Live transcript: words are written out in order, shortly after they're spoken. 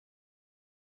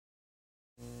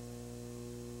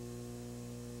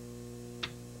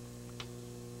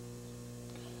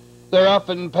They're off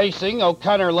and pacing.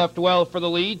 O'Connor left well for the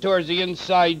lead. Towards the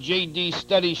inside, J.D.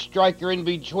 Steady Striker in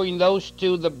between those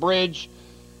two. The Bridge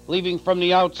leaving from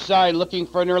the outside, looking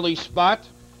for an early spot.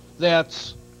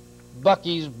 That's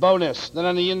Bucky's Bonus. Then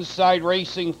on the inside,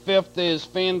 racing fifth is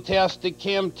Fantastic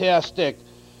Camtastic.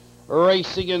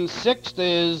 Racing in sixth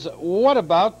is What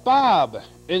About Bob?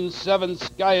 In seventh,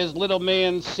 Sky is Little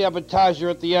Man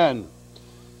Sabotager at the end.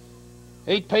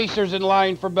 8 pacers in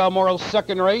line for Balmoral's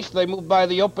second race. They move by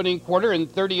the opening quarter in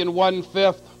 30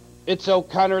 1/5. It's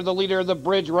O'Connor, the leader of the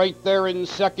Bridge, right there in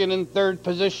second and third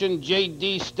position.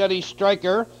 J.D. Steady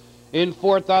Striker. In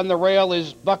fourth on the rail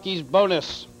is Bucky's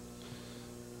Bonus.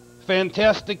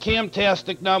 Fantastic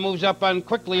Camtastic now moves up on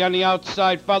quickly on the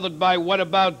outside, followed by What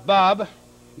About Bob?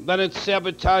 Then it's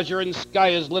Sabotager and Sky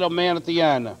is Little Man at the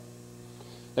end.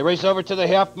 They race over to the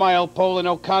half-mile pole, and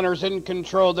O'Connor's in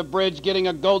control. The Bridge getting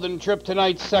a golden trip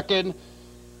tonight, second.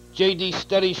 J.D.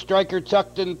 Steady Striker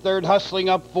tucked in third. Hustling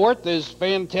up fourth is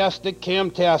Fantastic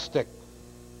Camtastic.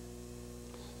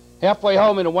 Halfway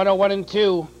home in a 101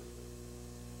 2.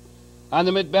 On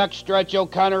the mid-back stretch,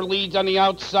 O'Connor leads on the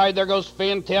outside. There goes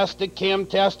Fantastic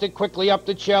Camtastic quickly up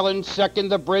the challenge. Second,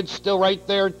 the Bridge still right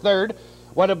there, third.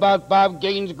 What About Bob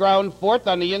gains ground fourth.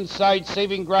 On the inside,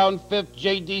 saving ground fifth,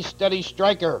 J.D. Steady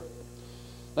Striker.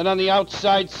 Then on the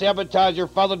outside, Sabotager,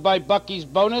 followed by Bucky's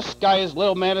Bonus. Sky is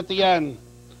Little Man at the end.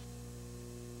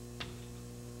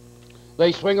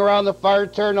 They swing around the far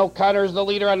turn. O'Connor's the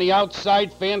leader on the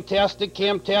outside. Fantastic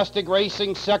Camtastic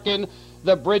racing second.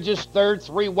 The Bridge is third,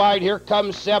 3 wide. Here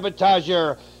comes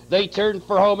Sabotager. They turn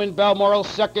for home in Balmoral's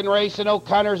second race, and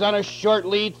O'Connor's on a short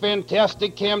lead.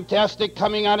 Fantastic Camtastic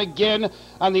coming on again.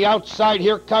 On the outside,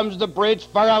 here comes the Bridge.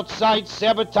 Far outside,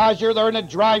 Sabotager. They're in a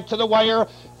drive to the wire.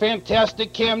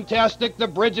 Fantastic Camtastic. The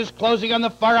Bridge is closing on the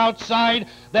far outside.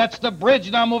 That's the Bridge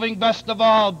now moving best of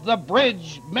all. The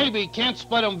Bridge maybe can't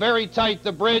split them very tight.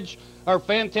 The Bridge or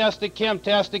Fantastic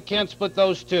Camtastic can't split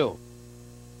those two.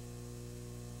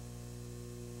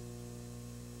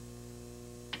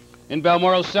 In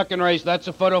Balmoral's second race, that's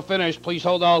a photo finish. Please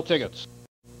hold all tickets.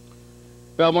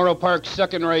 Balmoral Park's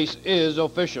second race is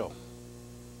official.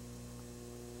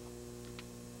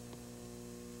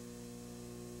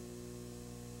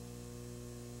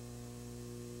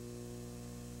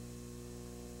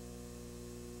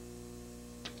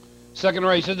 Second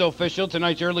race is official.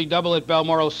 Tonight's early double at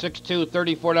Balmoral 6-2,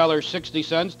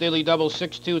 $34.60. Daily double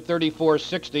 6-2,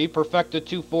 $34.60. Perfecta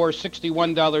 2-4,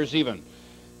 $61 even.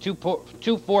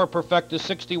 2-4 Perfecta,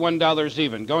 $61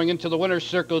 even. Going into the winner's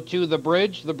circle to the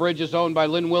Bridge. The Bridge is owned by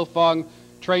Lynn Wilfong,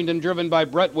 trained and driven by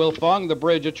Brett Wilfong. The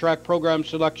Bridge, a track program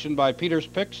selection by Peter's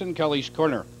Picks and Kelly's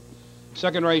Corner.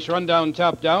 Second race rundown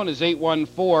top down is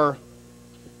 8-1-4,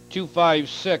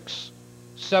 2-5-6,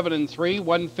 7-3,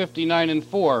 159-4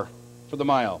 for the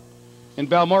mile. In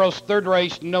Balmoral's third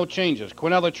race, no changes.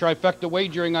 Quinella trifecta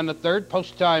wagering on the third.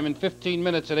 Post time in 15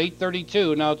 minutes at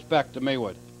 8:32. Now it's back to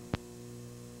Maywood.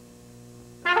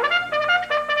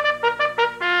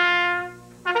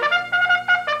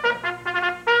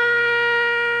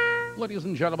 Ladies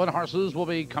and gentlemen, horses will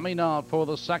be coming out for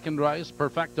the second race.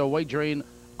 Perfecto wagering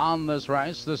on this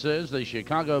race. This is the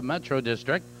Chicago Metro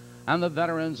District and the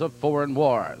veterans of foreign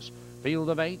wars. Field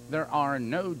of 8, there are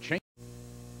no changes.